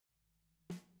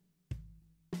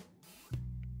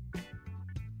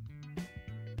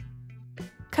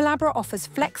Collabora offers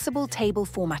flexible table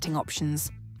formatting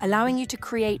options, allowing you to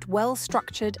create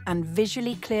well-structured and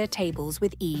visually clear tables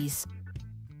with ease.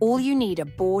 All you need are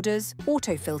borders,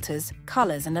 autofilters,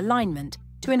 colors, and alignment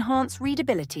to enhance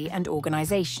readability and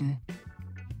organization.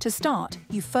 To start,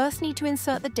 you first need to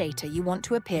insert the data you want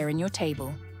to appear in your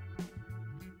table.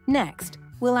 Next,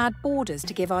 we'll add borders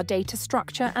to give our data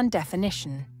structure and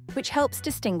definition, which helps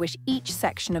distinguish each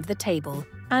section of the table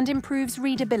and improves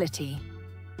readability.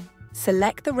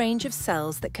 Select the range of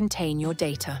cells that contain your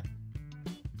data.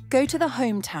 Go to the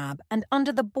Home tab and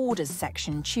under the Borders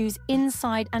section, choose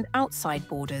Inside and Outside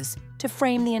Borders to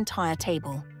frame the entire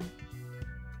table.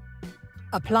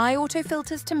 Apply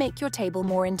autofilters to make your table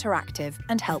more interactive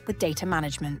and help with data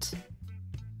management.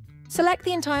 Select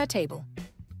the entire table.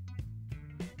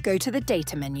 Go to the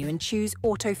Data menu and choose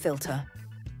Autofilter.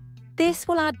 This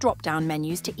will add drop-down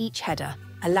menus to each header,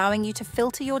 allowing you to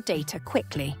filter your data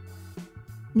quickly.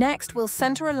 Next, we'll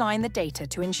center-align the data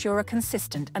to ensure a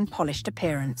consistent and polished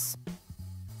appearance.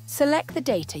 Select the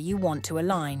data you want to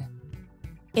align.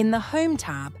 In the Home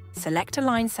tab, select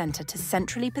Align Center to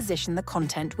centrally position the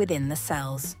content within the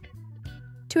cells.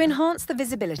 To enhance the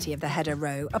visibility of the header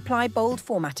row, apply bold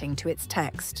formatting to its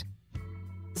text.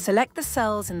 Select the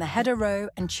cells in the header row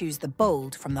and choose the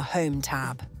bold from the Home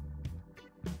tab.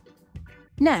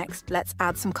 Next, let's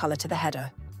add some color to the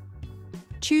header.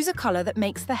 Choose a color that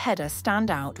makes the header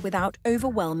stand out without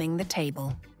overwhelming the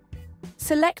table.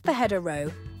 Select the header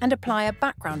row and apply a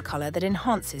background color that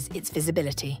enhances its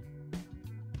visibility.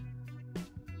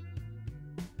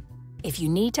 If you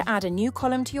need to add a new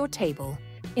column to your table,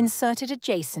 insert it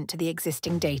adjacent to the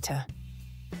existing data.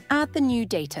 Add the new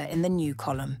data in the new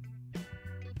column.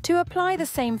 To apply the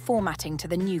same formatting to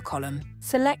the new column,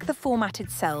 select the formatted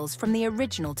cells from the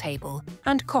original table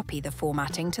and copy the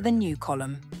formatting to the new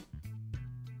column.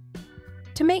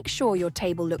 To make sure your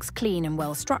table looks clean and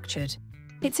well-structured,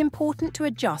 it's important to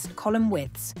adjust column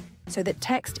widths so that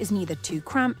text is neither too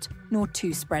cramped nor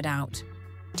too spread out.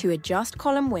 To adjust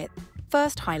column width,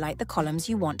 first highlight the columns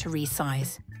you want to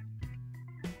resize.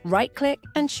 Right-click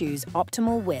and choose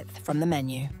Optimal Width from the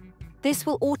menu. This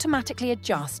will automatically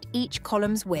adjust each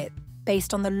column's width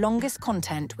based on the longest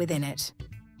content within it.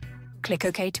 Click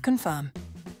OK to confirm.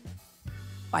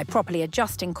 By properly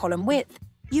adjusting column width,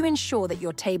 you ensure that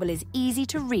your table is easy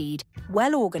to read,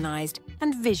 well-organized,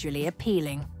 and visually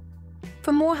appealing.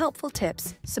 For more helpful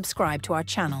tips, subscribe to our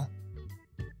channel.